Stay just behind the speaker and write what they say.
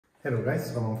Hello guys,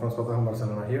 I'm from Spotahome,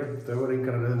 Barcelona here. Today we're in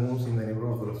Carrera de Mons in the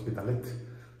neighborhood of L'Hospitalet.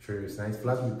 Show you this nice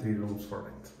flat with 3 rooms for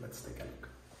rent. Let's take a look.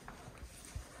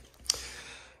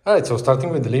 Alright, so starting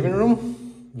with the living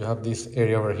room, you have this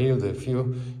area over here with a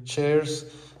few chairs.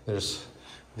 There's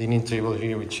dining table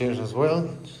here with chairs as well,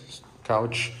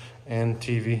 couch and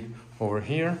TV over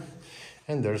here.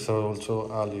 And there's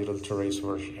also a little terrace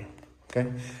over here.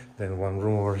 Okay, then one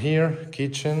room over here,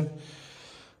 kitchen,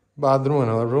 bathroom,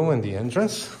 another room, and the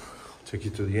entrance. Take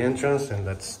you to the entrance, and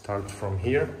let's start from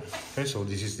here. Okay, so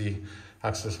this is the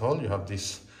access hall. You have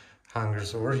these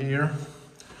hangers over here,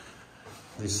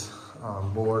 this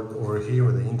board over here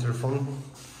with the interphone.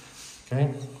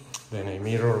 Okay, then a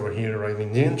mirror over here right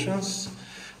in the entrance,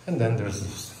 and then there's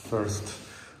this first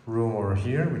room over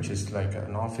here, which is like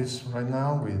an office right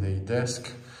now with a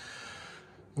desk.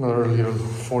 Another little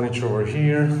furniture over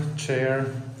here, chair.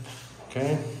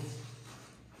 Okay.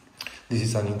 This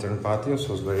is an intern patio,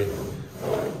 so it's very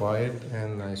quiet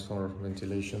and nice for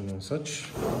ventilation and such.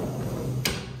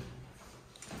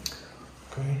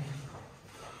 Okay.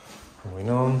 Moving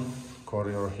on,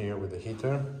 corridor here with the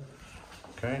heater.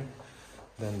 Okay.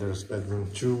 Then there's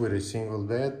bedroom 2 with a single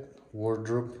bed,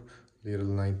 wardrobe, little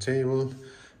night table,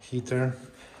 heater,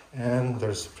 and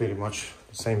there's pretty much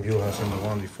the same view as in the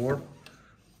one before.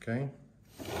 Okay.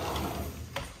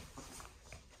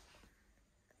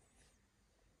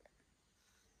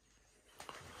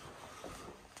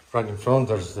 Right in front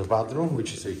there's the bathroom,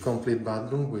 which is a complete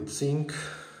bathroom with sink,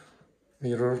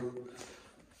 mirror,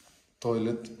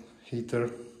 toilet,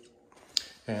 heater,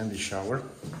 and the shower.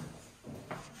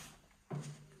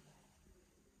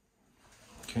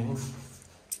 Okay.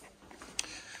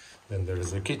 Then there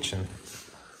is the kitchen.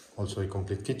 Also a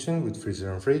complete kitchen with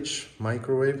freezer and fridge,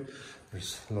 microwave.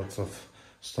 There's lots of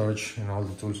storage and all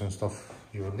the tools and stuff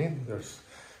you will need. There's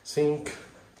sink,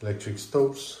 electric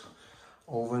stoves,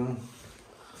 oven.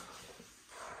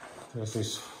 There's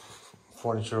this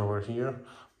furniture over here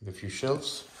with a few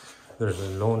shelves. There's a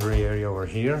laundry area over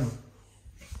here.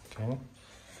 Okay,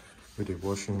 with a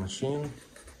washing machine.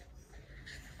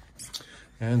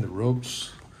 And the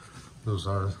ropes. Those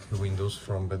are the windows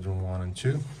from bedroom 1 and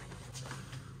 2.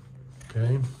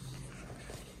 Okay.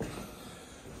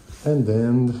 And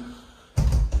then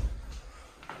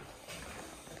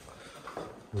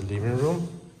the living room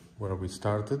where we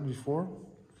started before.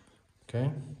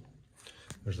 Okay,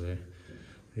 there's the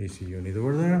AC unit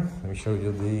over there. Let me show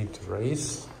you the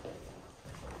terrace.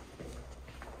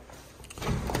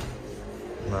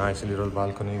 Nice little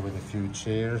balcony with a few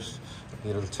chairs,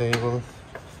 little table.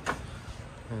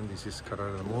 And this is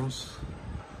Carrera de Mons.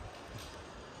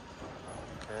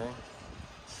 Okay.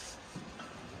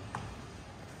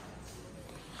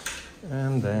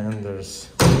 And then there's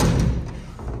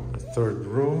the third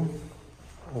room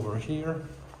over here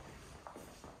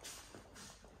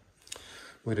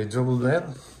with a double bed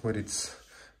with its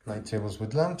night tables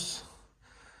with lamps.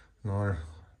 Another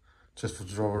chest of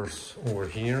drawers over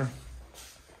here.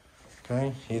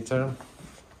 Okay, heater,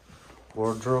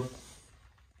 wardrobe,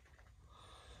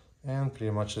 and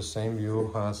pretty much the same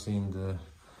view as in the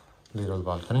little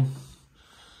balcony.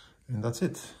 And that's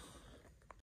it.